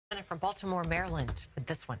from Baltimore, Maryland, with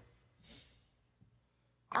this one.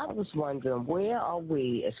 I was wondering, where are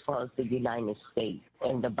we as far as the United States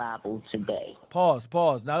in the Bible today?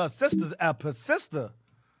 Pause. Now, her sister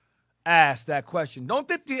asked that question. Don't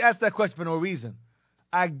think she asked that question for no reason.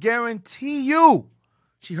 I guarantee you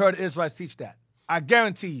she heard the Israelites teach that. I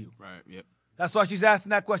guarantee you. Right, yep. That's why she's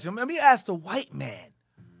asking that question. Let me ask the white man.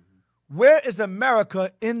 Where is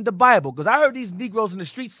America in the Bible? Because I heard these Negroes in the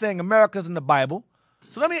streets saying America's in the Bible.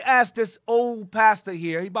 So let me ask this old pastor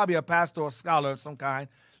here. He probably a pastor or a scholar of some kind.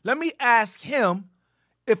 Let me ask him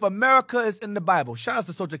if America is in the Bible. Shout out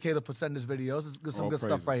to Soldier Caleb for sending this video. This is some good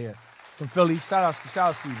stuff right here. From Philly. Shout out to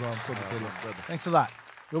you, Soldier Caleb. Thanks a lot.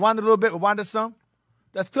 Rewind it a little bit. Rewind it some.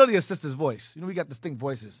 That's clearly your sister's voice. You know, we got distinct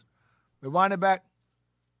voices. Rewind it back.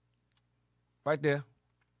 Right there.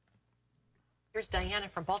 Here's Diana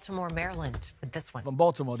from Baltimore, Maryland, with this one. From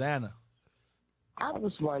Baltimore, Diana. I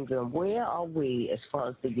was wondering, where are we as far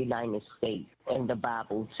as the United States in the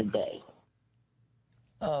Bible today?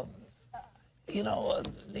 You know,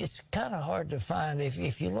 it's kind of hard to find.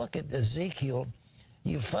 If you look at Ezekiel,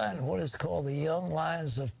 you find what is called the young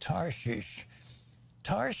lions of Tarshish.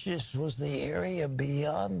 Tarshish was the area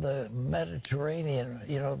beyond the Mediterranean,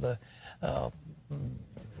 you know, the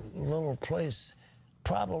little place,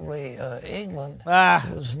 probably England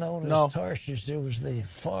was known as Tarshish. It was the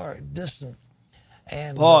far distant.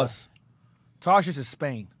 And pause. Tarshish is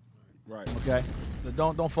Spain. Right. Okay?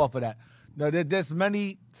 Don't fall for that. No, there's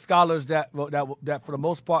many scholars that for the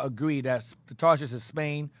most part agree that Tarshish is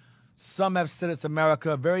Spain. Some have said it's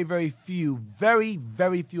America. Very, very few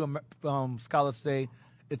scholars say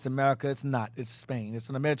it's America. It's not. It's Spain. It's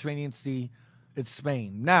in the Mediterranean Sea. It's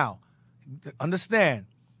Spain. Now, understand,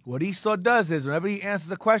 what Esau does is whenever he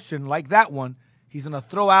answers a question like that one, he's going to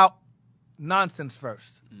throw out nonsense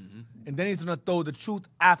first. Mm-hmm. And then he's going to throw the truth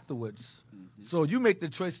afterwards. Mm-hmm. So you make the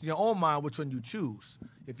choice in your own mind which one you choose.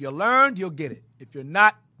 If you're learned, you'll get it. If you're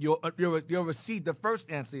not, you'll receive the first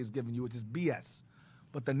answer he's giving you, which is BS.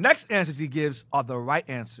 But the next answers he gives are the right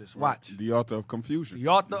answers. Watch. The author of confusion. The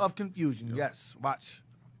author of confusion, yep. Yes. Watch.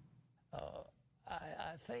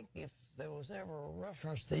 I think if there was ever a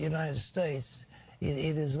reference to the United States,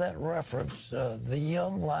 it is that reference, the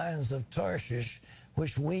young lions of Tarshish,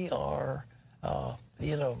 which we are,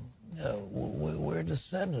 we're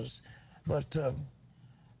descendants. But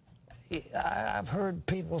I've heard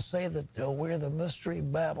people say that we're the mystery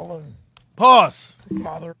Babylon. Pause.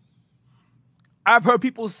 Mother. I've heard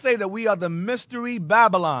people say that we are the mystery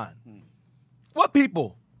Babylon. What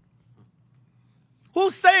people?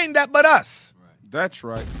 Who's saying that but us? Right. That's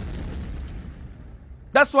right.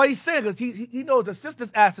 That's why he's saying, because he knows the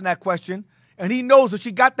sister's asking that question, and he knows where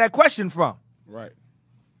she got that question from. Right.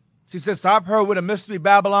 She says, so I've heard with a mystery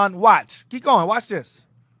Babylon. Watch. Keep going. Watch this.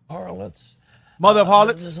 Harlots. Mother of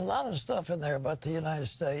harlots. There's a lot of stuff in there about the United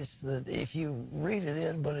States that if you read it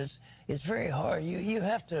in, but it's very hard. You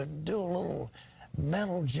have to do a little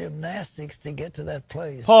mental gymnastics to get to that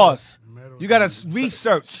place. Pause. You got to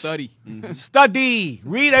research. Study. Mm-hmm. Study.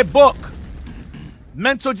 Read a book.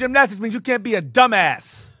 Mental gymnastics means you can't be a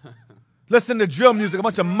dumbass. Listen to drill music, a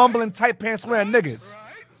bunch of mumbling, tight pants wearing niggas.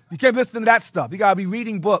 You can't listen to that stuff. You gotta be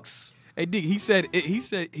reading books. Hey, D, he said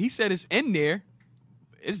it's in there.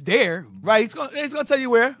 It's there. Right. He's gonna tell you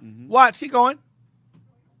where. Mm-hmm. Watch. Keep going.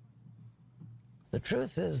 The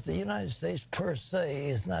truth is, the United States per se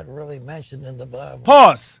is not really mentioned in the Bible.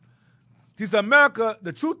 Pause. He's America.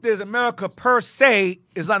 The truth is, America per se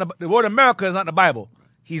is not the word America is not in the Bible.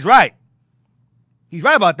 He's right. He's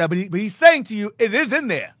right about that, but he's saying to you, it is in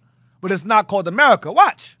there, but it's not called America.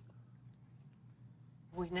 Watch.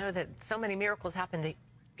 We know that so many miracles happen to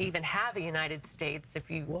even have a United States.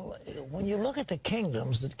 Well, when you look at the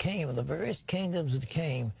kingdoms that came, and the various kingdoms that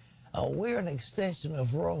came, we're an extension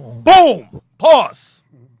of Rome. Boom! Pause.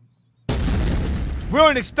 We're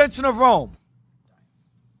an extension of Rome.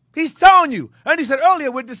 He's telling you, and he said earlier,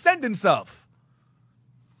 we're descendants of.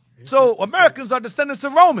 So Americans are descendants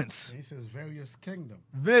of Romans. He says various kingdoms.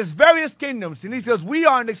 There's various kingdoms. And he says we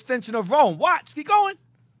are an extension of Rome. Watch. Keep going.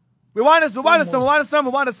 Rewind us some.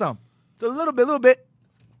 It's a little bit.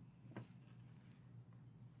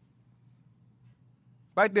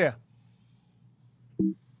 Right there.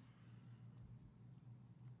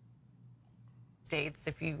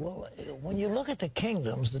 Well, when you look at the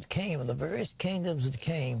kingdoms that came, and the various kingdoms that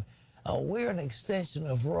came, we're an extension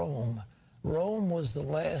of Rome. Rome was the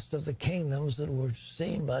last of the kingdoms that were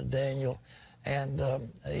seen by Daniel, and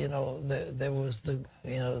there was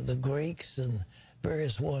the Greeks and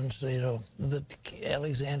various ones, the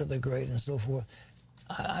Alexander the Great and so forth.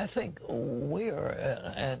 I think we are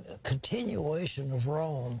a continuation of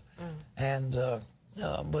Rome, and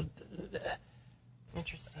But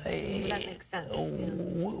Interesting. That makes sense.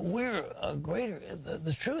 we're a greater.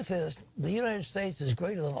 The truth is, the United States is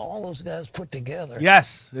greater than all those guys put together.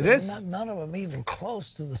 Yes, it is. None of them even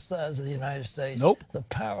close to the size of the United States. Nope. The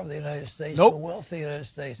power of the United States. Nope. The wealth of the United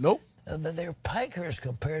States. Nope. They're pikers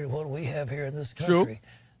compared to what we have here in this True. country.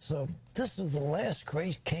 So this is the last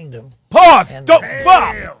great kingdom. Pause. And- Don't.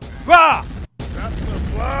 Bruh. That's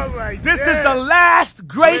the ball right This there. is the last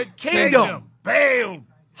great kingdom. Bam.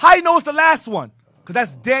 How you know it's the last one? Because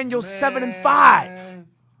that's Daniel 7 and 5.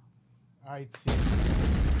 IT. You're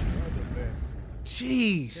the best.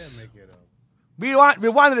 Jeez. Can't make it up.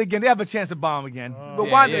 Rewind it again. They have a chance to bomb again.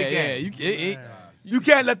 Rewind it again. You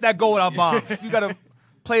can't let that go without bombs. You got to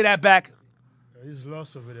play that back. He's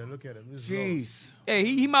lost over there. Look at him. He's Jeez. Hey,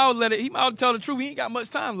 he might let it. He might tell the truth. He ain't got much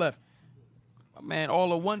time left. My man,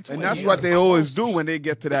 all of 120. And that's what they always do when they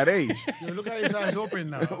get to that age. lost. Yo, look at his eyes open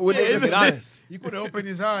now. When they get Be honest. He could open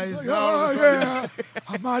his eyes. Like, now all of a sudden-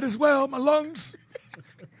 I might as well. My lungs.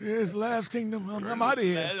 Here's last kingdom. I'm out of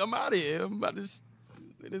here. I'm out of here. I'm about to.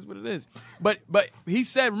 It is what it is. But he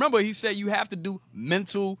said, remember, he said you have to do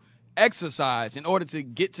mental exercise in order to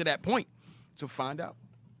get to that point to find out.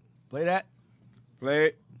 Play that. Play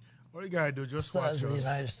it. What you gotta do? Just watch Size of the us.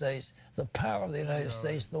 United States, the power of the United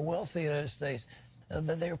States, the wealth of the United States.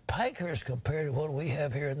 They're pikers compared to what we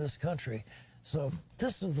have here in this country. So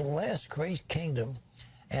this is the last great kingdom,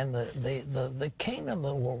 and the kingdom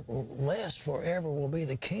that will last forever will be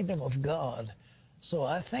the kingdom of God. So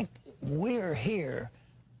I think we're here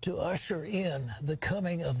to usher in the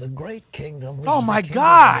coming of the great kingdom. Which Oh is the my kingdom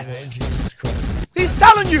God. of the Lord Jesus Christ. He's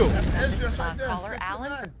telling you. That's just right there. Caller 6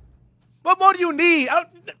 Alan. and 9. What more do you need?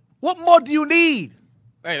 What more do you need?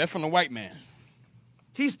 Hey, that's from the white man.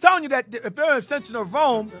 He's telling you that if they're an extension of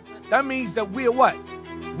Rome, that means that we're what?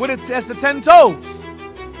 We're the 10 toes.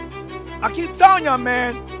 I keep telling y'all,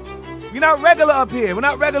 man, we're not regular up here. We're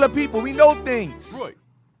not regular people. We know things. Right.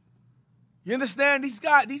 You understand? These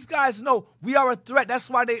guys know we are a threat.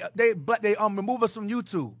 That's why they remove us from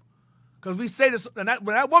YouTube. Because we say this, and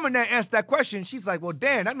when that woman there answered that question, she's like, well,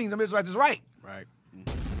 damn, that means the Israelites is right. Right.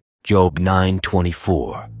 Job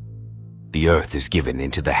 9:24. The earth is given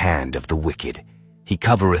into the hand of the wicked. He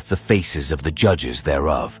covereth the faces of the judges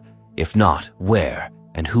thereof. If not, where,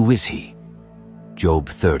 and who is he? Job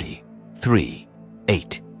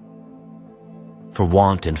 30:3-8. For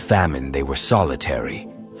want and famine they were solitary,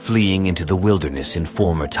 fleeing into the wilderness in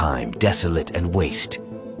former time, desolate and waste,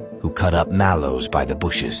 who cut up mallows by the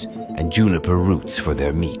bushes, and juniper roots for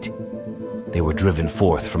their meat. They were driven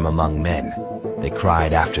forth from among men. They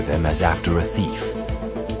cried after them as after a thief,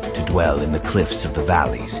 to dwell in the cliffs of the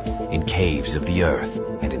valleys, in caves of the earth,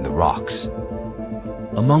 and in the rocks.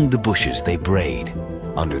 Among the bushes they brayed,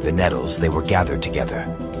 under the nettles they were gathered together.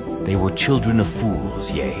 They were children of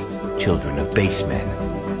fools, yea, children of base men.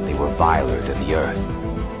 They were viler than the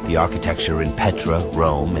earth. The architecture in Petra,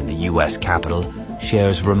 Rome, and the U.S. capital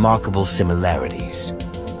shares remarkable similarities.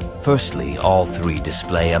 Firstly, all three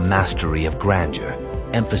display a mastery of grandeur,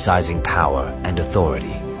 emphasizing power and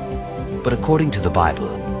authority. But according to the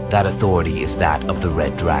Bible, that authority is that of the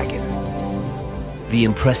Red Dragon. The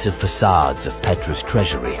impressive facades of Petra's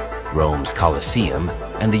treasury, Rome's Colosseum,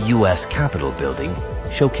 and the U.S. Capitol building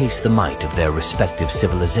showcase the might of their respective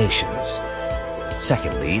civilizations.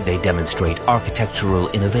 Secondly, they demonstrate architectural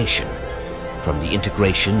innovation, from the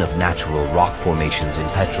integration of natural rock formations in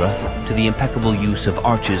Petra to the impeccable use of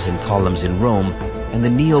arches and columns in Rome and the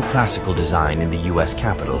neoclassical design in the U.S.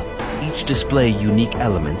 Capitol. Each display unique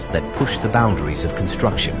elements that push the boundaries of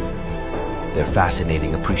construction. Their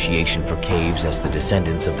fascinating appreciation for caves as the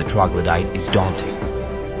descendants of the troglodyte is daunting.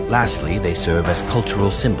 Lastly, they serve as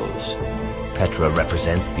cultural symbols. Petra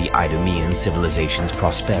represents the Idumean civilization's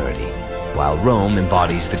prosperity, while Rome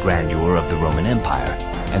embodies the grandeur of the Roman Empire,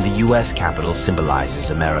 and the U.S. Capitol symbolizes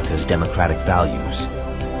America's democratic values.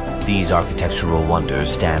 These architectural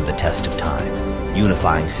wonders stand the test of time,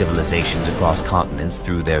 unifying civilizations across continents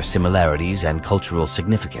through their similarities and cultural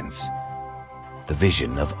significance. The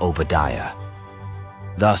vision of Obadiah.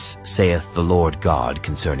 Thus saith the Lord God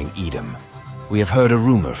concerning Edom, We have heard a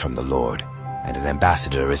rumor from the Lord, and an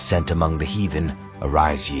ambassador is sent among the heathen.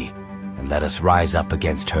 Arise ye, and let us rise up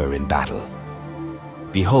against her in battle.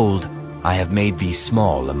 Behold, I have made thee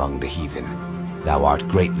small among the heathen. Thou art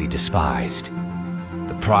greatly despised.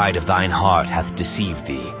 The pride of thine heart hath deceived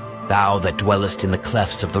thee, thou that dwellest in the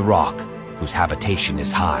clefts of the rock, whose habitation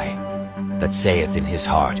is high, that saith in his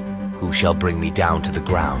heart, Who shall bring me down to the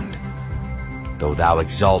ground? Though thou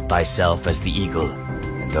exalt thyself as the eagle,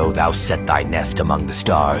 and though thou set thy nest among the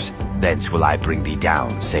stars, thence will I bring thee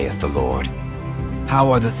down, saith the Lord. How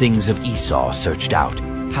are the things of Esau searched out?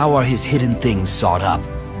 How are his hidden things sought up?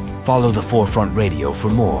 Follow the Forefront Radio for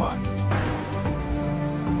more.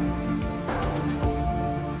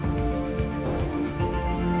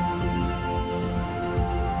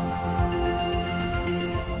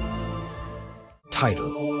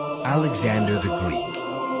 Title: Alexander the Greek,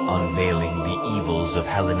 Unveiling the Evils of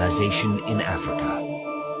Hellenization in Africa.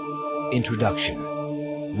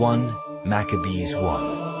 Introduction. 1 Maccabees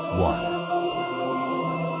 1:1.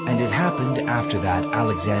 And it happened after that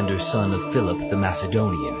Alexander, son of Philip the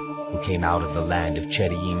Macedonian, who came out of the land of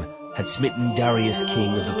Chedim, had smitten Darius,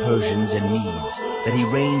 king of the Persians and Medes, that he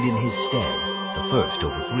reigned in his stead, the first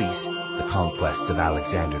over Greece. The conquests of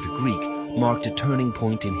Alexander the Greek marked a turning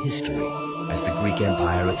point in history, as the Greek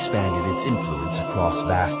Empire expanded its influence across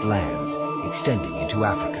vast lands, extending into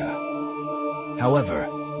Africa. However,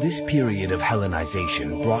 this period of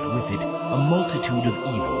Hellenization brought with it a multitude of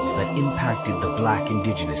evils that impacted the black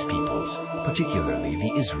indigenous peoples, particularly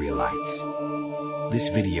the Israelites. This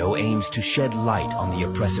video aims to shed light on the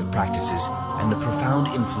oppressive practices and the profound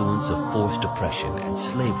influence of forced oppression and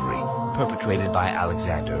slavery perpetrated by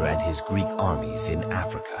Alexander and his Greek armies in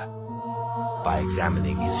Africa. By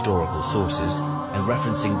examining historical sources and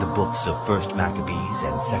referencing the books of 1 Maccabees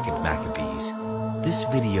and 2 Maccabees, this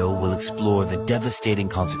video will explore the devastating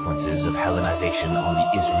consequences of Hellenization on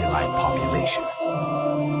the Israelite population.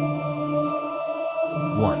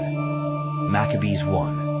 1 Maccabees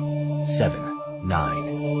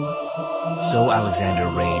 1:7-9. So Alexander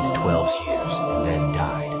reigned 12 years and then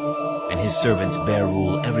died, and his servants bare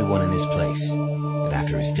rule everyone in his place. And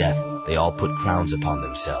after his death they all put crowns upon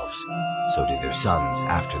themselves. So did their sons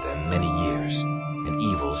after them many years, and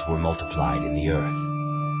evils were multiplied in the earth.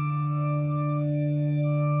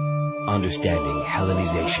 Understanding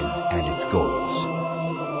Hellenization and its goals.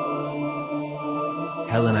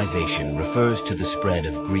 Hellenization refers to the spread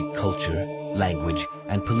of Greek culture, language,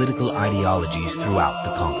 and political ideologies throughout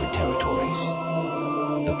the conquered territories.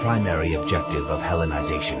 The primary objective of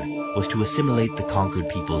Hellenization was to assimilate the conquered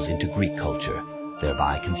peoples into Greek culture,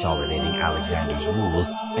 thereby consolidating Alexander's rule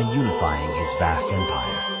and unifying his vast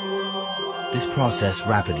empire. This process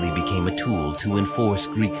rapidly became a tool to enforce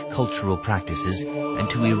Greek cultural practices and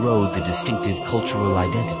to erode the distinctive cultural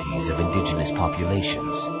identities of indigenous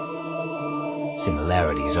populations.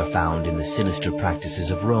 Similarities are found in the sinister practices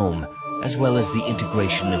of Rome, as well as the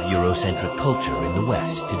integration of Eurocentric culture in the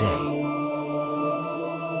West today.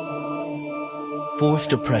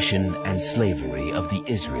 Forced oppression and slavery of the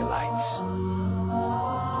Israelites.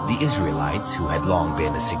 The Israelites, who had long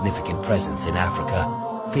been a significant presence in Africa,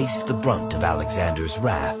 faced the brunt of Alexander's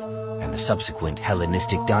wrath and the subsequent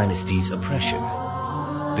Hellenistic dynasty's oppression.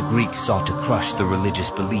 The Greeks sought to crush the religious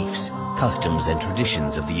beliefs, customs, and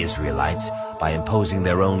traditions of the Israelites by imposing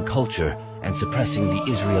their own culture and suppressing the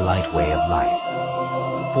Israelite way of life,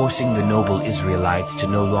 forcing the noble Israelites to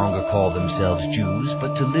no longer call themselves Jews,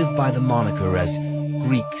 but to live by the moniker as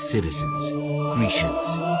Greek citizens, Grecians,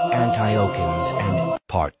 Antiochians, and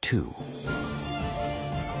Part 2.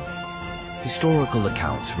 Historical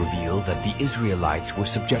accounts reveal that the Israelites were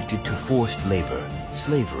subjected to forced labor,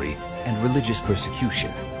 slavery, and religious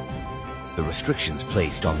persecution. The restrictions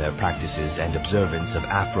placed on their practices and observance of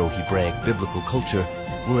Afro-Hebraic biblical culture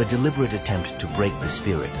were a deliberate attempt to break the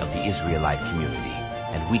spirit of the Israelite community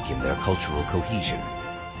and weaken their cultural cohesion.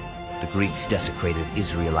 The Greeks desecrated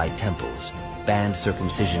Israelite temples, banned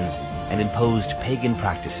circumcisions, and imposed pagan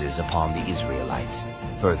practices upon the Israelites,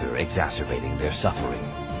 further exacerbating their suffering.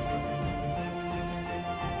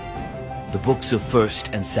 The books of 1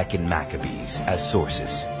 and 2 Maccabees as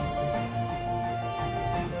sources.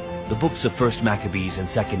 The books of 1 Maccabees and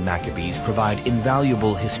 2 Maccabees provide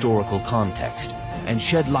invaluable historical context and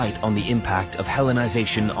shed light on the impact of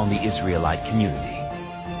Hellenization on the Israelite community.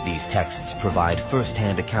 These texts provide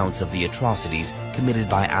first-hand accounts of the atrocities committed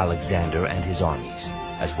by Alexander and his armies,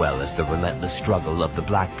 as well as the relentless struggle of the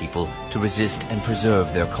black people to resist and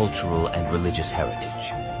preserve their cultural and religious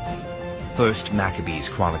heritage. 1 Maccabees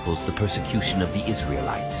chronicles the persecution of the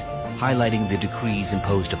Israelites, highlighting the decrees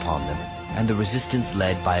imposed upon them and the resistance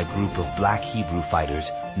led by a group of black Hebrew fighters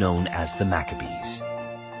known as the Maccabees.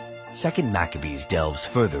 2 Maccabees delves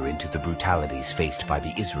further into the brutalities faced by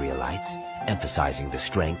the Israelites, emphasizing the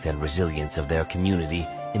strength and resilience of their community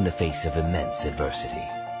in the face of immense adversity.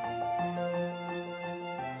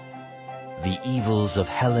 The evils of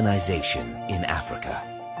Hellenization in Africa.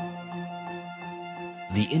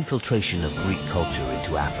 The infiltration of Greek culture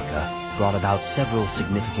into Africa brought about several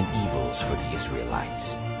significant evils for the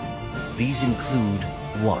Israelites. These include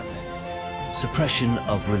 1. Suppression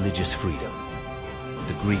of religious freedom.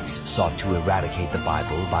 the Greeks sought to eradicate the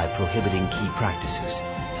Bible by prohibiting key practices,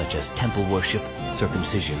 such as temple worship,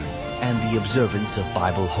 circumcision, and the observance of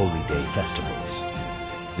Bible holy day festivals.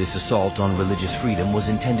 This assault on religious freedom was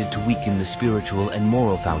intended to weaken the spiritual and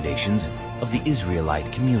moral foundations of the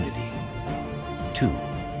Israelite community. 2.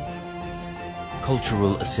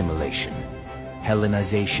 Cultural assimilation.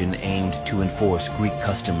 Hellenization aimed to enforce Greek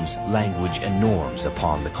customs, language, and norms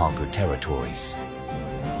upon the conquered territories.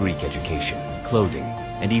 Greek education, clothing,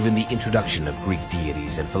 and even the introduction of Greek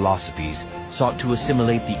deities and philosophies sought to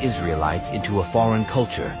assimilate the Israelites into a foreign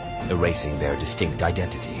culture, erasing their distinct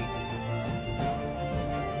identity.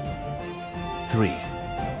 3.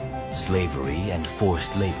 Slavery and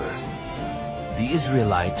forced labor. The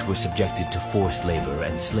Israelites were subjected to forced labor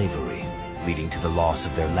and slavery, leading to the loss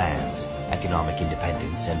of their lands, economic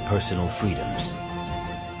independence, and personal freedoms.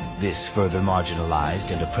 This further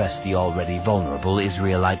marginalized and oppressed the already vulnerable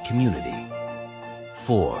Israelite community.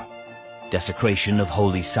 4. Desecration of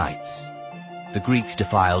holy sites. The Greeks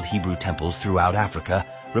defiled Hebrew temples throughout Africa,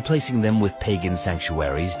 replacing them with pagan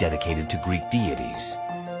sanctuaries dedicated to Greek deities.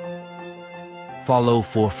 Follow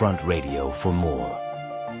Forefront Radio for more.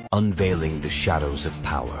 Unveiling the shadows of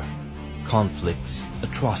power, conflicts,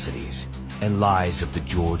 atrocities, and lies of the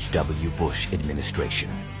George W. Bush administration.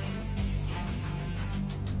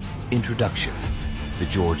 Introduction. The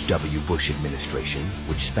George W. Bush administration,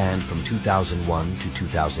 which spanned from 2001 to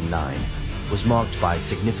 2009, was marked by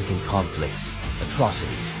significant conflicts,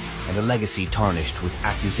 atrocities, and a legacy tarnished with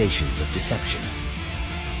accusations of deception.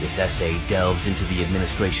 This essay delves into the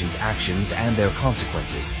administration's actions and their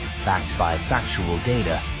consequences, backed by factual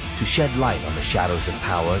data, to shed light on the shadows of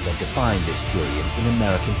power that defined this period in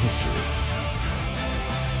American history.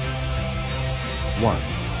 1.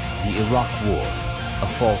 The Iraq War, a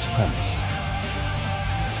false premise.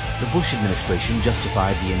 The Bush administration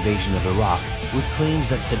justified the invasion of Iraq with claims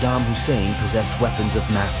that Saddam Hussein possessed weapons of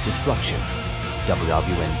mass destruction,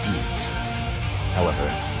 WMDs. However,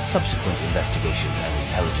 subsequent investigations and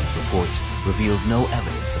intelligence reports revealed no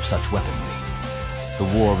evidence of such weaponry.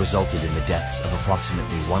 The war resulted in the deaths of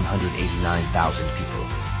approximately 189,000 people,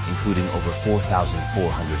 including over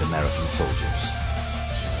 4,400 American soldiers.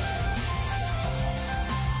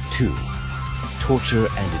 2. Torture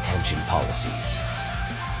and detention policies.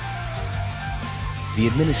 The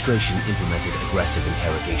administration implemented aggressive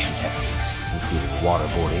interrogation techniques, including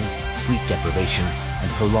waterboarding, sleep deprivation, and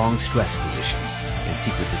prolonged stress positions in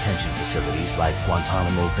secret detention facilities like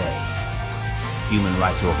Guantanamo Bay. Human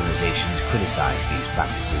rights organizations criticized these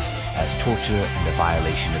practices as torture and a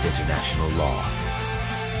violation of international law.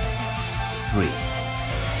 3.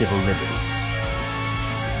 Civil liberties.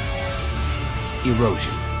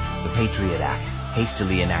 Erosion. The Patriot Act,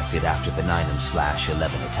 hastily enacted after the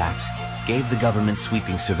 9/11 attacks, gave the government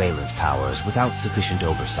sweeping surveillance powers without sufficient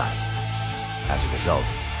oversight. As a result,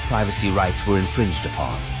 privacy rights were infringed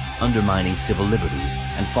upon, undermining civil liberties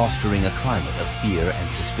and fostering a climate of fear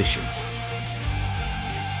and suspicion.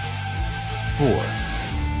 4.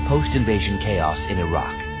 Post-invasion chaos in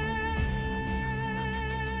Iraq.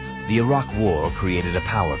 The Iraq War created a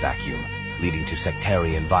power vacuum, leading to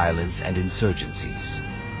sectarian violence and insurgencies.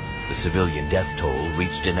 The civilian death toll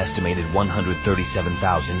reached an estimated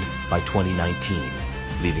 137,000 by 2019,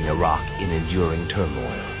 leaving Iraq in enduring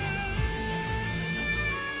turmoil.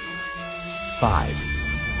 5.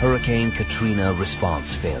 Hurricane Katrina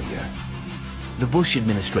response failure. The Bush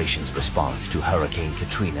administration's response to Hurricane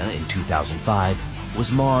Katrina in 2005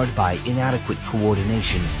 was marred by inadequate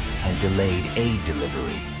coordination and delayed aid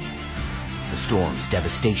delivery. The storm's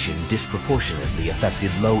devastation disproportionately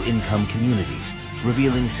affected low-income communities,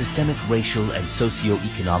 revealing systemic racial and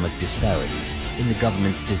socio-economic disparities in the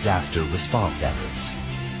government's disaster response efforts.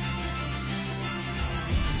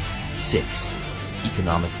 6.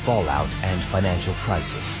 Economic fallout and financial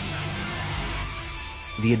crisis.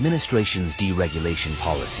 The administration's deregulation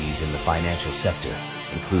policies in the financial sector,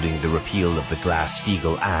 including the repeal of the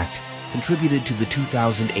Glass-Steagall Act, contributed to the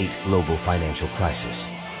 2008 global financial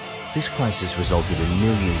crisis. This crisis resulted in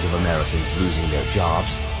millions of Americans losing their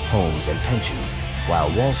jobs, homes, and pensions,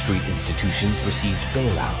 while Wall Street institutions received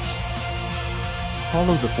bailouts.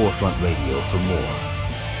 Follow the Forefront Radio for more.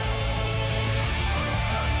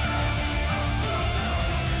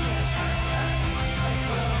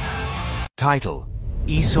 Title: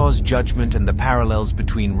 Esau's Judgment and the Parallels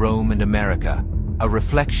Between Rome and America, a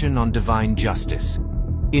Reflection on Divine Justice.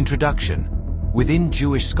 Introduction. Within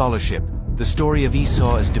Jewish scholarship, the story of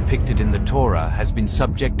Esau as depicted in the Torah has been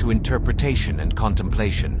subject to interpretation and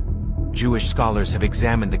contemplation. Jewish scholars have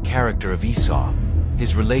examined the character of Esau,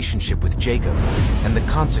 his relationship with Jacob, and the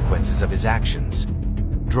consequences of his actions.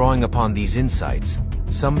 Drawing upon these insights,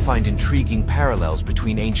 some find intriguing parallels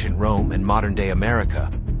between ancient Rome and modern-day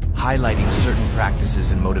America, highlighting certain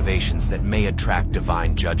practices and motivations that may attract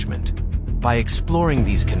divine judgment. By exploring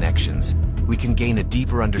these connections, we can gain a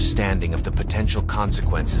deeper understanding of the potential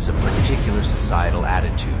consequences of particular societal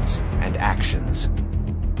attitudes and actions.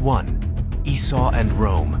 1. Esau and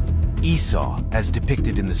Rome. Esau, as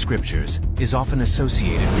depicted in the scriptures, is often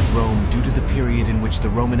associated with Rome due to the period in which the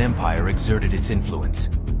Roman Empire exerted its influence.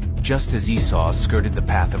 Just as Esau skirted the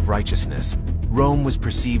path of righteousness, Rome was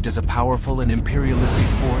perceived as a powerful and imperialistic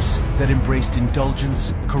force that embraced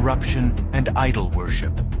indulgence, corruption, and idol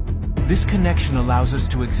worship. This connection allows us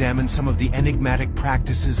to examine some of the enigmatic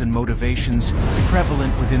practices and motivations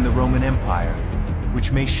prevalent within the Roman Empire,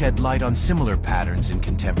 which may shed light on similar patterns in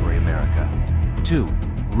contemporary America. 2.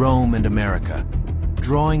 Rome and America.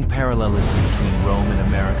 Drawing parallelism between Rome and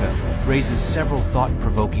America raises several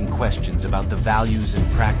thought-provoking questions about the values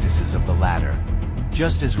and practices of the latter.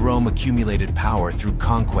 Just as Rome accumulated power through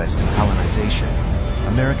conquest and colonization,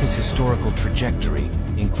 America's historical trajectory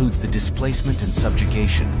includes the displacement and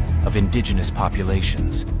subjugation of indigenous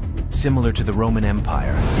populations. Similar to the Roman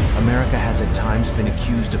Empire, America has at times been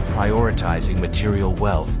accused of prioritizing material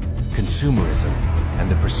wealth, consumerism, and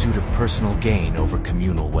the pursuit of personal gain over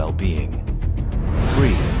communal well-being. 3.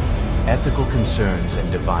 Ethical concerns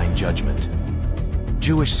and divine judgment.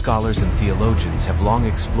 Jewish scholars and theologians have long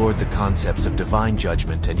explored the concepts of divine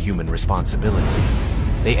judgment and human responsibility.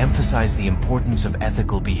 They emphasize the importance of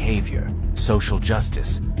ethical behavior, social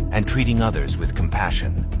justice, and treating others with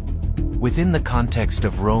compassion. Within the context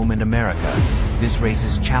of Rome and America, this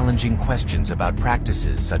raises challenging questions about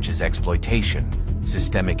practices such as exploitation,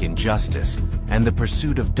 systemic injustice, and the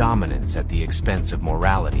pursuit of dominance at the expense of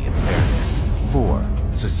morality and fairness. 4.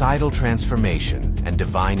 Societal transformation and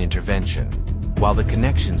divine intervention. While the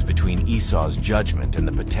connections between Esau's judgment and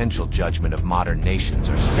the potential judgment of modern nations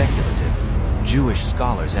are speculative, Jewish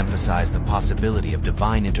scholars emphasize the possibility of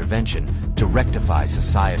divine intervention to rectify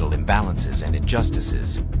societal imbalances and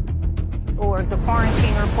injustices. Or the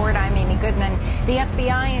Quarantine Report. I'm Amy Goodman. The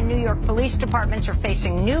FBI and New York police departments are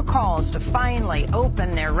facing new calls to finally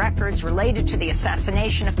open their records related to the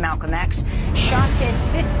assassination of Malcolm X, shot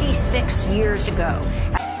dead 56 years ago.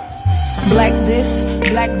 Black this,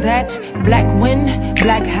 black that, black when,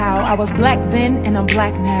 black how. I was black then and I'm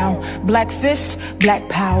black now. Black fist, black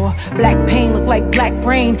power. Black pain look like black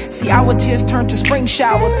rain. See our tears turn to spring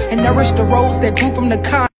showers and nourish the rose that grew from the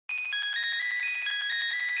con.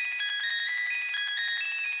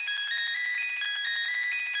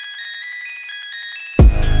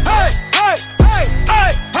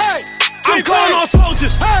 I'm calling on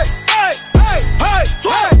soldiers. Hey, hey, hey, hey,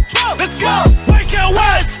 12, let's go. Wake your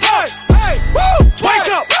ass up. Hey, wake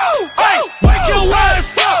up. Hey, wake your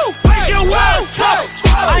ass up. Wake your ass up.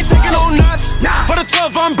 I ain't taking no naps. For the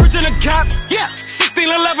 12, I'm bridging the gap.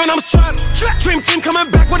 16-11, I'm strapped. Dream team coming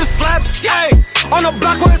back with the slaps. Hey, on the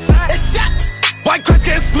block where it's at. White Chris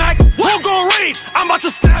getting smacked. Who gon' read? I'm about to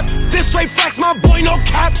snap. This straight facts, my boy, no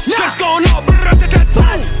cap. Steps going up.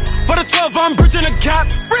 For the 12, I'm bridging the gap.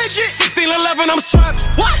 16-11, I'm strapped.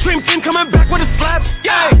 Dream team coming back with the slaps.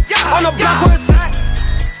 Yeah, on the block where it's at.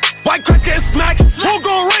 White Chris getting smacked. Who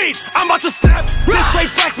gon' read? I'm about to snap. This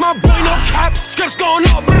straight facts, my boy, no cap. Scripts going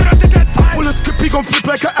up. Pull a script, he gon' flip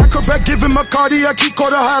like an acrobat. Give him a cardiac, he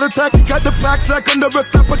caught a heart attack. He got the facts like under a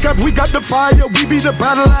snapper cap. We got the fire, we be the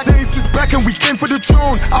battle axe. Saints is back and we came for the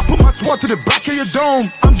throne. I put my sword to the back of your dome.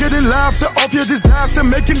 I'm getting laughter off your disaster,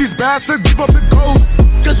 making these bastards give up the ghost.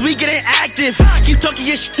 Cause we getting active. Keep talking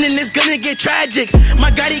your shit and it's gonna get tragic.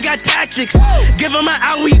 My God, he got tactics. Give him an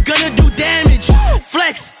hour, he gonna do damage.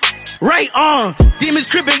 Flex. Right on, demons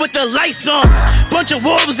crippin' with the lights on. Bunch of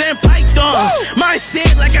wolves and pythons. Mine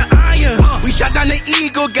seared like an iron. We shot down the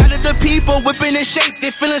eagle, gathered the people, whipping in shape. They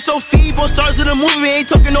feeling so feeble. Stars of the movie ain't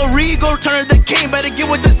talking no regal. Turn the king, better get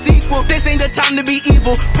with the sequel. This ain't the time to be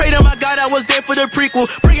evil. Pray to my God, I was there for the prequel.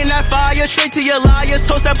 Bringing that fire straight to your liars.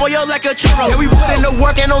 Toast that boy up like a churro. Yeah, we put in the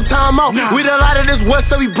work, ain't no time out. We the light of this world,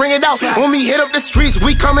 so we bring it out. When we hit up the streets,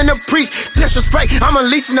 we coming to preach. Disrespect, I'm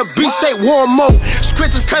unleashing the beast state war mode.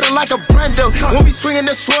 Scriptures cutting like a Brenda. When we swinging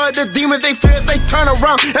the sword, the demons they fear, they turn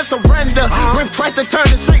around and surrender. When Christ they turn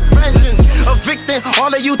to straight vengeance. Evicting all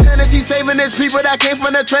of you tenants, he's saving his people that came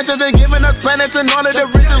from the trenches and giving us planets and all of the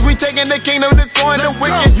riches. We taking the kingdom, destroying the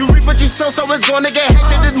wicked. You reap what you sow, so it's gonna get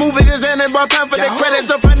hectic. This movie is ending, about time for the credits.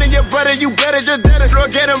 Offending your brother, you better just dead it or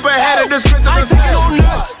get him beheaded. The scriptures I ain't taking no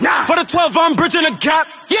nuts. For the 12, I'm bridging the gap.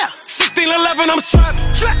 16-11, I'm strapped.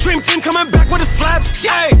 Dream team coming back with the slaps.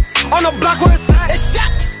 Hey, on the block where it's at.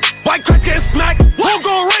 White Chris getting smacked. Who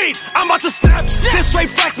gon' read? I'm about to snap. This straight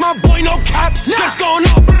facts, my boy, no cap. Steps going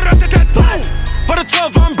up. For the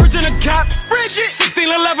 12, I'm bridging the gap.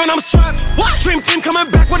 1611, I'm strapped. Dream team coming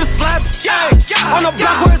back with a slap. Yeah. On the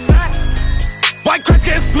block where it's at. White Chris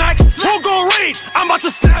getting smacked. Who gon' read? I'm about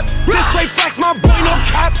to snap. This straight facts, my boy, no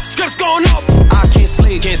cap. Scripts going up. I can't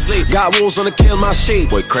sleep. Got wolves on the kill my sheep.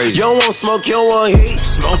 Boy, crazy. You don't want smoke, you don't want heat.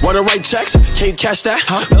 Wanna write checks? Can't cash that?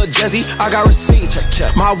 Lil' Jezzy, I got receipts.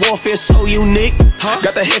 Check. My warfare so unique.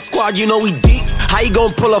 Got the hit squad, you know we deep. How you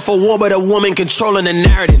gon' pull up for war with a woman controlling the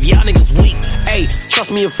narrative? Y'all niggas weak. Ayy,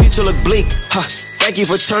 trust me, your future look bleak. Thank you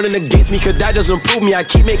for turning against me, cause that doesn't prove me. I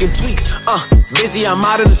keep making tweaks. Busy, I'm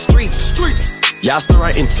out in the streets. Y'all still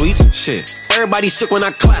writing tweets? Shit. Everybody shook when I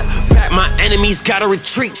clap. Back, my enemies gotta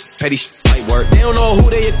retreat. Petty fight word. They don't know who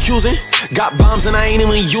they accusing. Got bombs and I ain't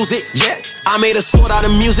even use it yet. I made a sword out of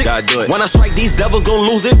music. Gotta do it. When I strike, these devils gon'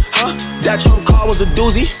 lose it. That Trump car was a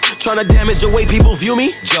doozy. Tryna damage the way people view me.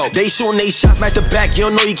 Joke. They shooting they shots back to back. You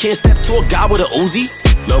don't know you can't step to a guy with a Uzi.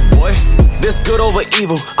 Little boy, this good over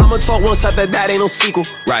evil. I'ma talk once after that, ain't no sequel.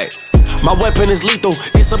 Right. My weapon is lethal.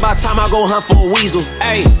 It's about time I go hunt for a weasel.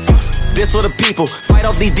 Ayy, this for the people. Fight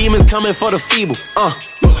off these demons coming for the feeble.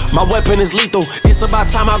 My weapon is lethal. It's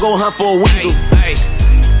about time I go hunt for a weasel. Hey,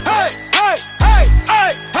 hey, hey, hey,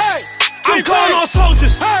 hey, hey. I'm calling on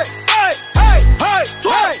soldiers. Hey, hey, hey,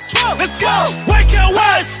 hey, 12. Let's go. Wake your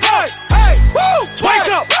ass up. Hey,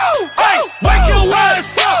 wake up. Hey, wake your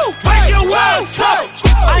ass up. Wake your ass up.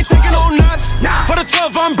 I ain't taking no naps. For the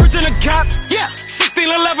 12, I'm bridging the gap.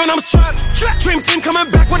 1611, I'm strapped. Dream team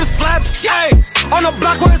coming back with a slap. Hey, on the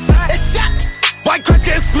block where it's at. White Chris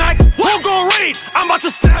getting smacked. Who gon' read? I'm about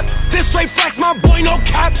to snap. This straight facts, my boy, no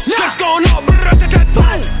cap. Scripts going up.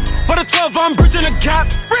 For the 12, I'm bridging the gap.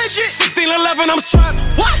 1611, I'm strapped.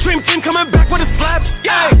 Dream team coming back with a slap.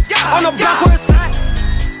 On the block where it's at.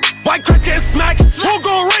 White Chris getting smacked. Who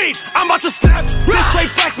gon' read? I'm about to snap. This straight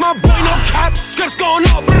facts, my boy, no cap. Scripts going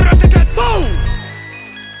up. Boom.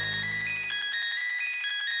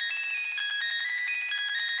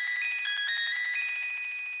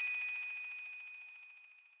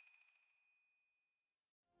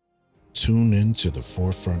 Tune in to the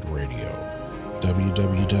Forefront Radio,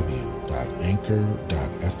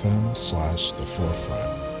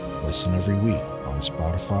 www.anchor.fm/theforefront. Listen every week on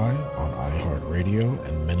Spotify, on iHeartRadio,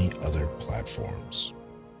 and many other platforms.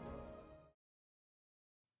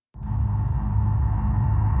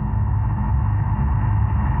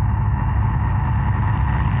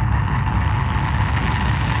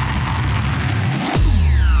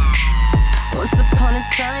 Once upon a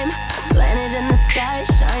time, planet in the sky,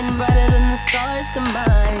 shine brighter than the stars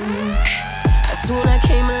combined. That's when I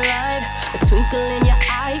came alive, a twinkle in your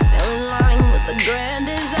eye, fell in line with the grand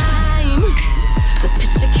design. The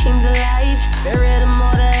picture came to life, spirit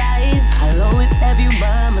immortalized, I'll always have you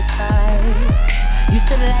by my side. You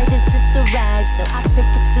said life is just a ride, so I take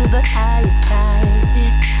it to the highest tide.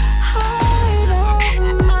 This heart of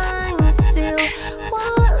mine still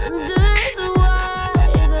wonders why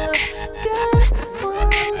the good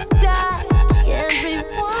ones die, can't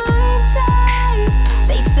rewind time.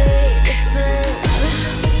 They say, listen,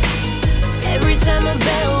 every time a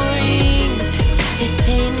bell rings, they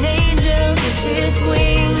say an angel gets its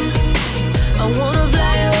wings. I wanna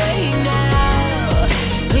fly away now,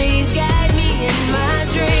 please guide me in my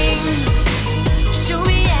dreams. Show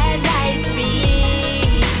me at light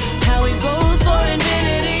speed how it goes for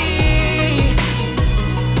infinity.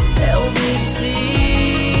 Help me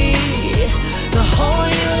see the whole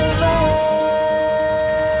universe.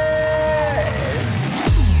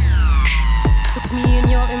 Took me in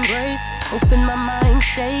your embrace, opened my mind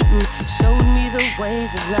state, and showed me the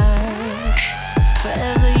ways of life.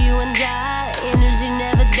 Forever you and I, energy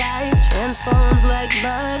never dies, transforms like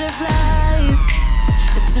butterflies.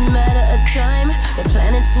 Just a matter of time, the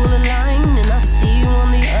planets will align, and I'll see you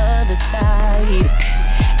on the other side.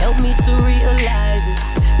 Help me to realize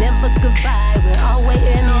it's never goodbye, we're all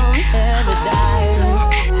waiting on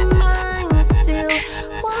paradise. Mine still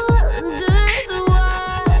wonders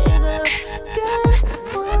why the good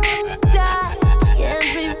ones die, can't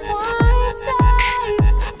rewind time.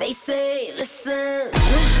 They say, listen,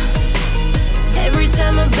 every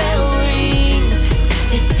time a bell rings,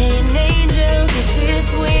 they say an angel gets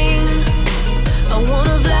its wings. I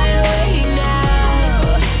wanna fly away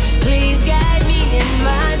now, please guide me in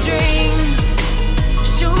my dreams.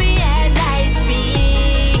 Show me at light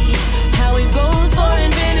speed how it goes for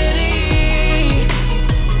infinity.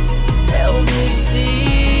 Help me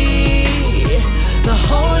see the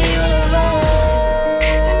whole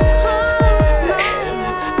universe. Close my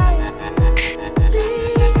eyes,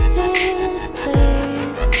 leave this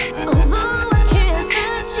place. Although I can't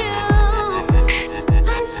touch you, I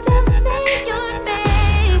still see your face.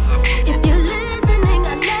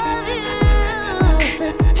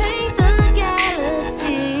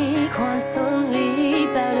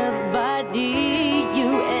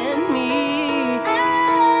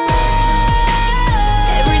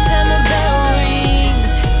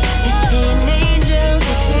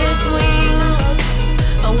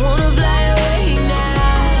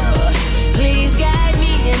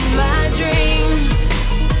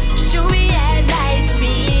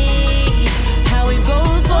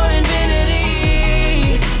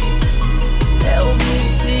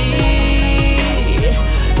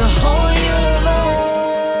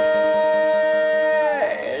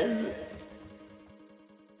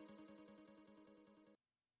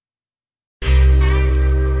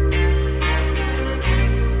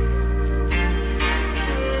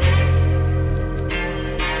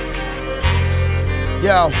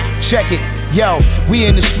 Yo, check it. Yo, we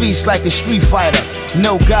in the streets like a street fighter.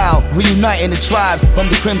 No guile, reuniting the tribes from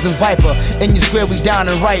the Crimson Viper. In your square, we down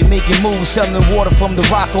and right, making moves, selling water from the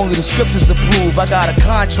rock, only the scriptures approve. I got a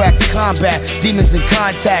contract to combat demons in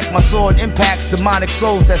contact. My sword impacts demonic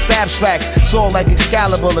souls that's abstract. Sword like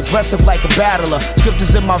Excalibur, aggressive like a battler.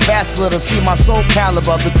 Scriptures in my vascular to see my soul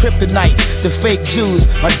caliber. The kryptonite, the fake Jews.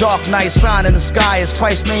 My dark night sign in the sky is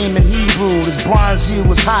Christ's name in Hebrew. This bronze hue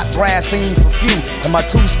is hot brass, ain't for few. And my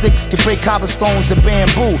two sticks can break cobblestones and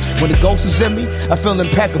bamboo. When the ghost is in me, I feel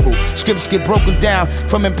impeccable. Scripts get broken down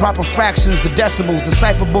from improper fractions, the decimals, the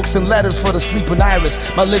cipher books and letters for the sleeping iris.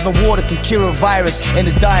 My living water can cure a virus and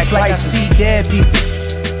a dire it's like crisis. I see dead people.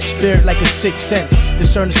 Spirit like a sixth sense.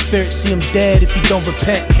 Discern the spirit, see him dead if you don't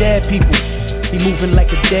repent. Dead people be moving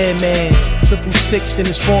like a dead man. 666 in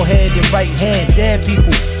his forehead and right hand. Dead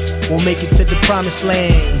people won't make it to the promised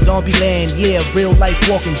land. Zombie land, yeah, real life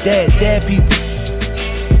walking dead. Dead people.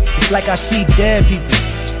 It's like I see dead people.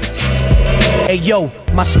 Hey yo,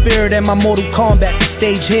 my spirit and my Mortal Kombat, the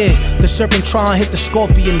stage here. The Serpentron hit the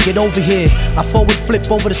Scorpion, get over here. I forward flip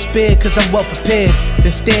over the spear cause I'm well prepared.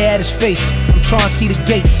 Then stare at his face, I'm trying to see the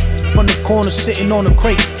gates. From the corner sitting on a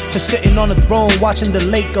crate to sitting on a throne watching the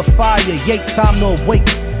lake of fire. Yay, time to awake.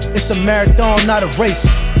 It's a marathon, not a race.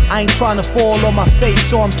 I ain't trying to fall on my face,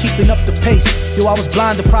 so I'm keeping up the pace. Yo, I was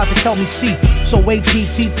blind, the prophets helped me see. So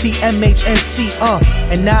APTTMHNC,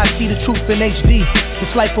 and now I see the truth in HD.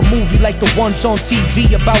 It's like a movie like the ones on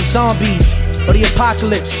TV about zombies or the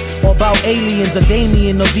apocalypse, or about aliens, or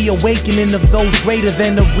Damien, or the awakening of those greater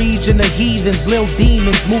than the region of heathens, little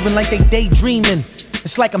demons moving like they daydreaming.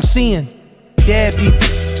 It's like I'm seeing dead people.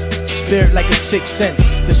 Spirit like a sixth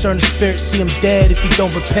sense. Discern the spirit, see him dead if you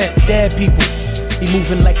don't repent. Dead people be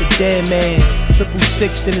moving like a dead man.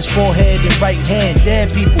 666 in his forehead and right hand.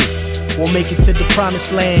 Dead people won't make it to the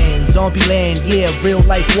promised land. Zombie land, yeah, real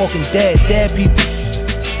life walking dead. Dead people.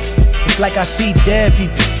 It's like I see dead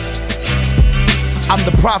people. I'm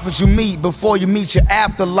the prophet you meet before you meet your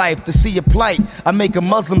afterlife. To see your plight, I make a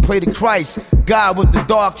Muslim pray to Christ. God with the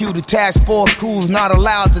dark hue, the task force crews not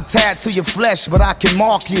allowed to tattoo your flesh, but I can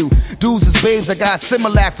mark you. Dudes is babes, I got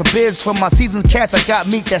Similac for bids. For my seasoned cats, I got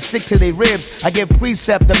meat that stick to their ribs. I get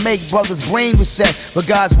precept that make brothers' brain reset. With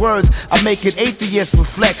God's words, I make an atheist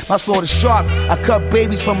reflect. My sword is sharp, I cut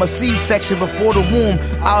babies from a C-section before the womb.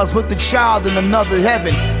 I was with the child in another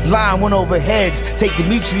heaven. Line went over heads, take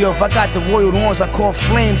Demetrius. I got the royal horns, I call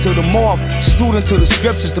flame to the morph. Student to the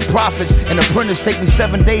scriptures, the prophets, and apprentice. Take me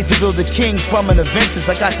 7 days to build a king from an Aventus.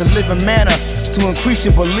 I got the living manna to increase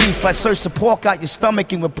your belief. I search the pork out your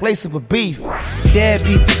stomach and replace it with beef. Dead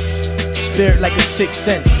people, spirit like a sixth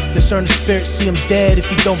sense. Discern the spirit, see him dead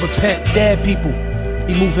if you don't repent. Dead people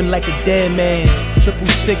be moving like a dead man.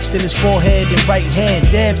 666 in his forehead and right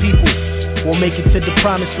hand. Dead people won't make it to the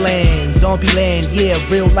promised land. Zombie land, yeah,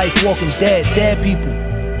 real life walking dead. Dead people.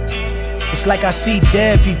 It's like I see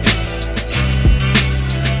dead people.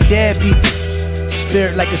 Dead people.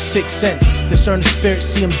 Spirit like a sixth sense. Discern the spirit,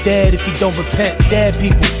 see him dead if you don't repent. Dead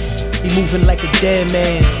people be moving like a dead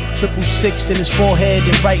man. 666 in his forehead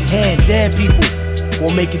and right hand. Dead people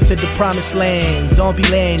won't make it to the promised land. Zombie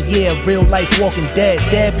land, yeah, real life walking dead.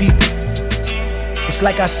 Dead people. It's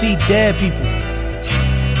like I see dead people.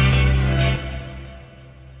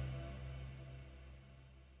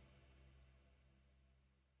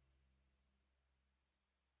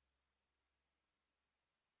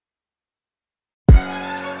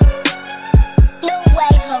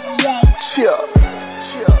 Chill,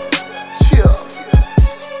 chill, chill.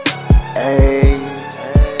 Hey,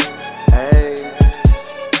 hey,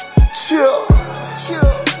 chill,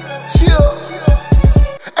 chill, chill.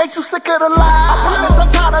 Ain't you sick of the lies? I promise I'm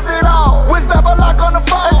tired of it all. With Babylon on the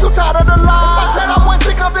phone. Ain't you tired of the lies? I said I was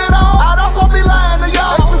sick of it all. I'd also be lying to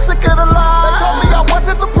y'all. Ain't you sick of the lies? They told me I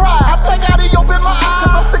wasn't surprised. I think I did open my eyes.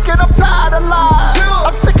 Cause I'm sick and I'm tired of lies.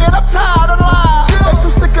 I'm sick and I'm tired of lies. Ain't you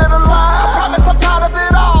sick of the lies? I promise I'm tired of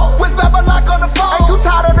it all. With Babylon on the phone. Ain't you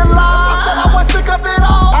tired of the lies? I said I was sick of it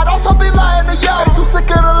all. I'd also be lying to y'all. Ain't you sick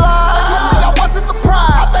of the lies? They told me I wasn't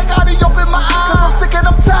surprised. I think I did open my eyes. Cause I'm sick and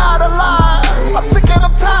I'm tired of lies. I'm sick and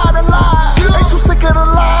I'm tired of lies. Ain't you sick of the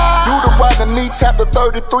lies? Deuteronomy chapter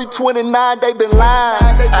 33:29, they been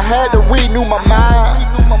lying. I had to renew my mind.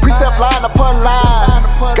 Precept line upon line.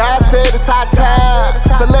 God said it's high time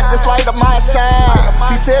to let this light of mine shine.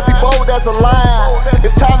 He said be bold as a lion.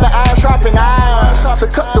 It's time to iron sharpen iron. To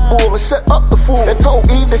cut the bull and shut up the fool. They told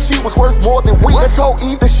Eve that she was worth more than we. They told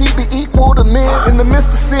Eve that she'd be equal to men. In the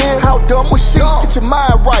midst of sin, how dumb was she? Get your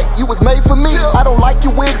mind right, you was made for me. I don't like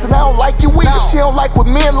your wigs and I don't like your weave. If she don't like what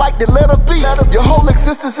men like, then let her be. Your whole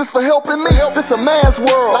existence is for helping me. This a man's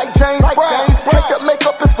world, like James Brown. Make up, make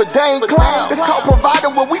they ain't clown. It's called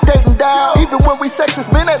providing when we dating down. Even when we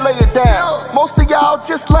sexist men, they lay it down. Most of y'all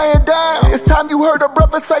just laying down. It's time you heard a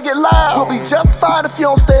brother say it loud. We'll be just fine if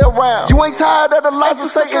you don't stay around. You ain't tired of the lies you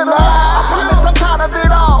say it loud. I promise I'm tired of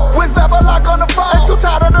it all. When's Babylon gonna fall? Ain't you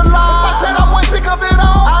tired of the lies? I said I was sick of it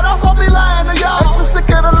all. I'd also be lying to y'all. Ain't you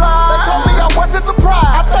sick of the lies? They told me I wasn't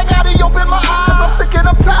surprised. I think I'd open my eyes. Cause I'm sick and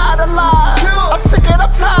I'm tired of lies. I'm sick and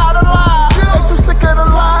I'm tired of lies. Ain't you sick of the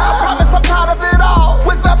lies? I promise I'm tired of it all.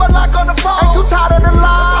 When's Babylon gonna fall? Ain't you tired of the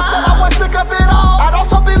lies? I said I was sick of it all. I'd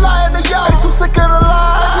also be lying to y'all. Ain't you sick of the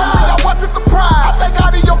lies? They told me I wasn't surprised. I think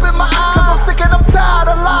I'd open my eyes. Cause I'm sick and I'm tired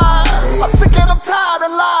of lies. I'm sick and I'm tired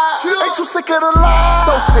of lies. Ain't you sick of the lies?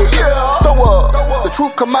 So sick. Throw up. The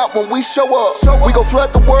truth come out when we show up. We gon'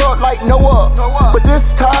 flood the world like Noah. But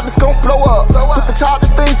this time it's gon' blow up. Put the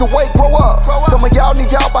childish things away, grow up. Some of y'all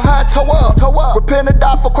need y'all behind toe up. Repent and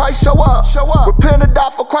die for Christ, show up. Repent and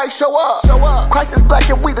die for Christ, show up. Christ is black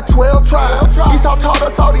and we the 12 tribes. Esau taught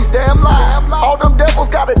us all these damn lies. All them devils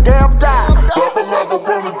gotta damn die.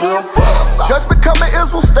 Judgment coming,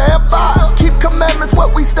 Israel stand by. Keep commandments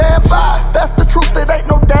what we stand by. That's the truth, it ain't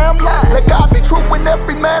no damn lie. Let God be true and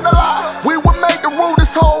every man a lie. We were made to rule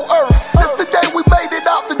this whole earth. Since the day we made it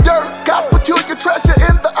out the dirt. God's peculiar treasure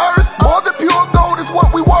in the earth. More than pure gold is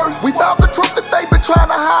what we worth. We found the truth that they've been trying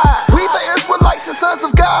to hide. We the Israelites and sons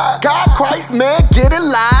of God. God, Christ, man, get in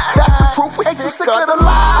line. That's the truth, we sick of the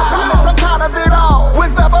lies. I promise I'm tired of it all.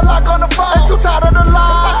 When's Babylon gonna fall? Ain't you tired of the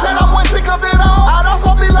lies? I said I was sick of it all. I'd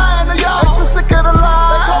also be lying to y'all. Ain't you sick of the lies?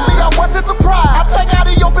 They told me I wasn't surprised. I think I'd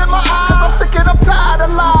open my eyes. Cause I'm sick and I'm tired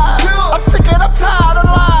of lies. I'm sick and I'm tired of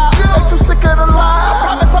lies. Ain't you sick of the lies? I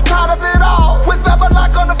promise I'm tired of it all. When's Babylon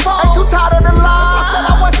gonna fall? Ain't you tired of the lies? I said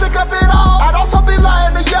I was sick of it all. I'd also be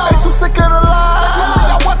lying to y'all. Ain't you sick of the lies? They told me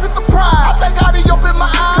I wasn't surprised. I think I'd open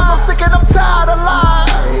my eyes. Cause I'm sick and I'm tired of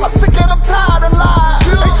lies. I'm sick and I'm tired of lies.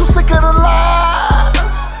 Ain't you sick of the lies?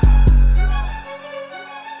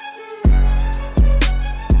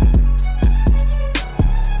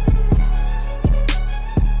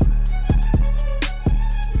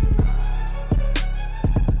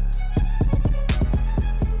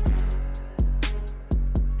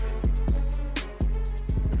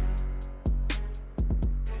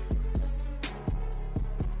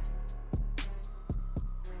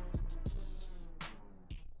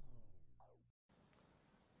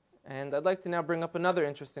 And I'd like to now bring up another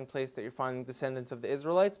interesting place that you're finding descendants of the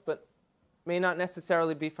Israelites, but may not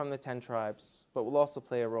necessarily be from the 10 tribes, but will also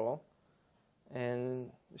play a role.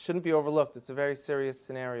 And it shouldn't be overlooked. It's a very serious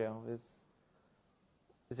scenario.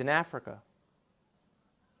 Is in Africa.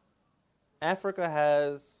 Africa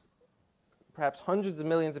has perhaps hundreds of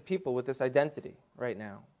millions of people with this identity right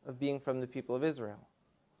now of being from the people of Israel.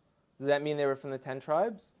 Does that mean they were from the 10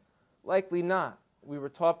 tribes? Likely not. We were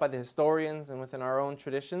taught by the historians and within our own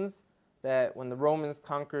traditions that when the Romans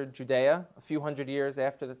conquered Judea, a few hundred years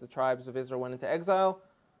after that the tribes of Israel went into exile,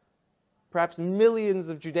 perhaps millions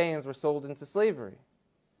of Judeans were sold into slavery,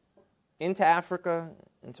 into Africa,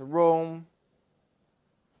 into Rome,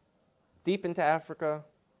 deep into Africa.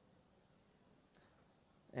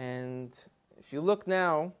 And if you look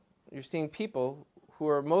now, you're seeing people who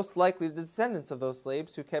are most likely the descendants of those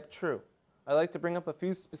slaves who kept true. I'd like to bring up a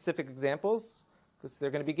few specific examples because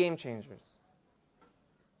they're going to be game changers.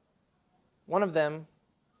 One of them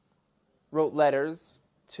wrote letters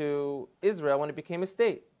to Israel when it became a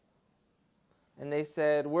state. And they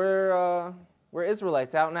said, we're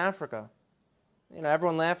Israelites out in Africa. You know,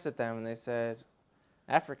 everyone laughed at them and they said,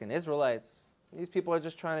 African Israelites, these people are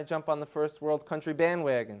just trying to jump on the first world country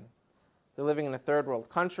bandwagon. They're living in a third world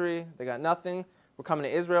country. They got nothing. We're coming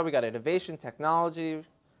to Israel. We got innovation, technology.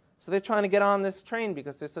 So they're trying to get on this train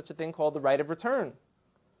because there's such a thing called the right of return.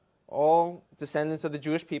 All descendants of the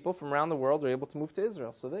Jewish people from around the world are able to move to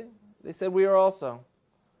Israel. So they said we are also.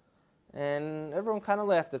 And everyone kind of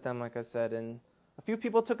laughed at them, like I said. And a few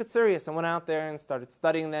people took it serious and went out there and started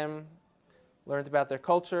studying them, learned about their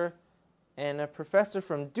culture. And a professor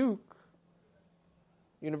from Duke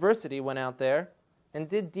University went out there and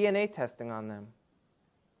did DNA testing on them.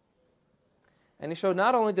 And he showed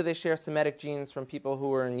not only do they share Semitic genes from people who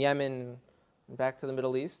were in Yemen and back to the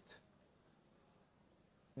Middle East,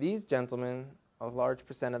 these gentlemen, a large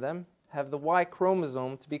percent of them, have the Y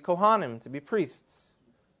chromosome to be Kohanim, to be priests.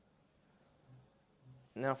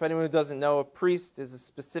 Now, if anyone who doesn't know, a priest is a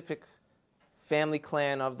specific family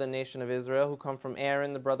clan of the nation of Israel who come from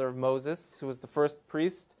Aaron, the brother of Moses, who was the first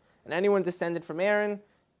priest. And anyone descended from Aaron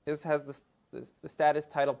has the status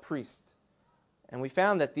title priest. And we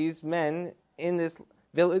found that these men in this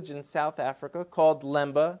village in South Africa called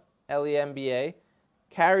Lemba, L-E-M-B-A,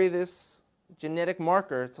 carry this genetic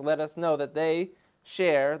marker to let us know that they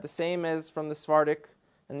share the same as from the Sephardic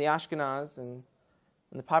and the Ashkenaz and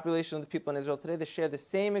the population of the people in Israel today. They share the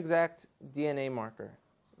same exact DNA marker.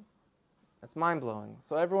 That's mind-blowing.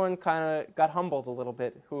 So everyone kind of got humbled a little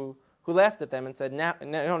bit who laughed at them and said,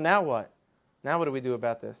 now what? Now what do we do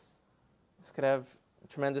about this? This could have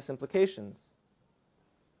tremendous implications.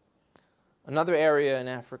 Another area in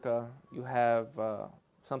Africa you have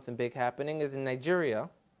something big happening is in Nigeria.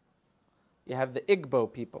 You have the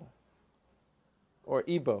Igbo people, or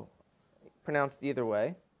Igbo, pronounced either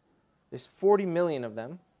way. There's 40 million of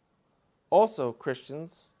them, also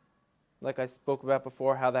Christians, like I spoke about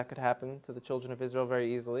before, how that could happen to the children of Israel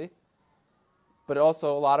very easily. But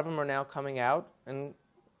also a lot of them are now coming out and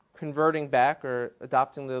converting back or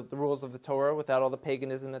adopting the rules of the Torah without all the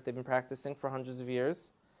paganism that they've been practicing for hundreds of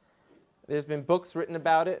years. There's been books written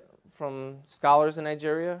about it from scholars in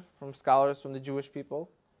Nigeria, from scholars from the Jewish people.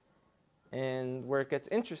 And where it gets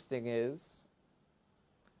interesting is,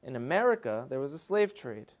 in America, there was a slave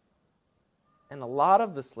trade. And a lot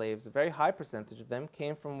of the slaves, a very high percentage of them,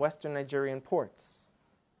 came from Western Nigerian ports.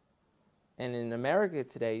 And in America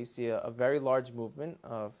today, you see a very large movement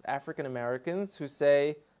of African Americans who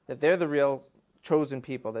say that they're the real chosen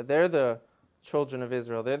people, that they're the children of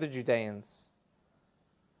Israel, they're the Judeans.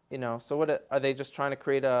 You know, so what are they just trying to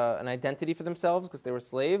create an identity for themselves because they were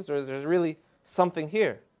slaves, or is there really something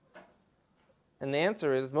here? And the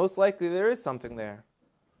answer is, most likely there is something there.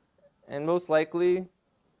 And most likely,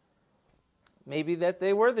 maybe that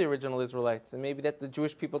they were the original Israelites, and maybe that the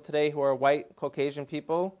Jewish people today who are white, Caucasian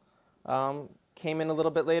people came in a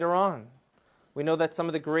little bit later on. We know that some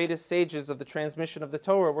of the greatest sages of the transmission of the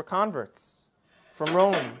Torah were converts from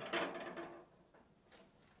Rome.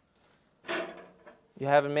 You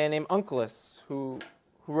have a man named Onkelos who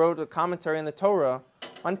wrote a commentary on the Torah,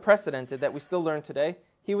 unprecedented, that we still learn today.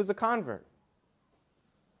 He was a convert.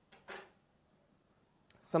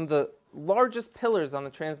 Some of the largest pillars on the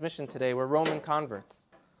transmission today were Roman converts.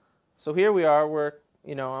 So here we are, we're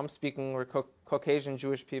Caucasian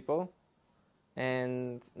Jewish people,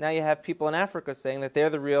 and now you have people in Africa saying that they're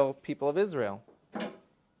the real people of Israel.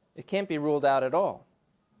 It can't be ruled out at all.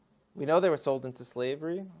 We know they were sold into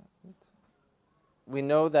slavery. We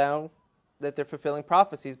know now that they're fulfilling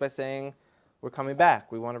prophecies by saying, we're coming back,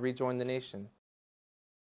 we want to rejoin the nation.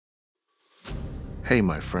 Hey,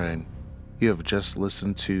 my friend. You have just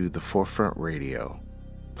listened to The Forefront Radio.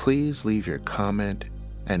 Please leave your comment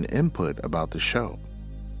and input about the show,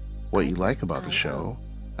 what you like about the show,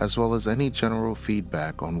 as well as any general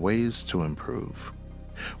feedback on ways to improve.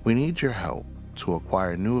 We need your help to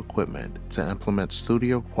acquire new equipment to implement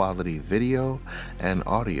studio quality video and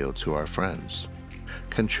audio to our friends.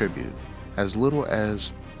 Contribute as little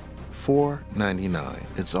as $4.99.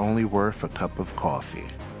 It's only worth a cup of coffee.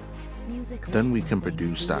 Then we can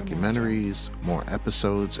produce documentaries, more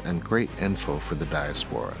episodes, and great info for the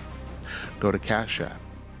diaspora. Go to Cash App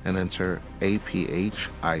and enter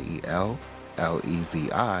APHIELLEVI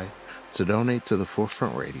to donate to the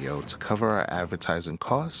Forefront Radio to cover our advertising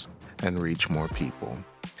costs and reach more people.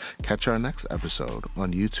 Catch our next episode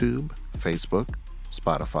on YouTube, Facebook,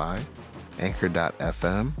 Spotify,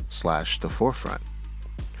 Anchor.fm/The Forefront.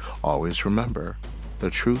 Always remember, the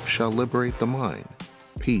truth shall liberate the mind.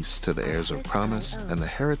 Peace to the heirs of promise and the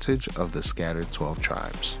heritage of the scattered 12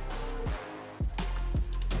 tribes.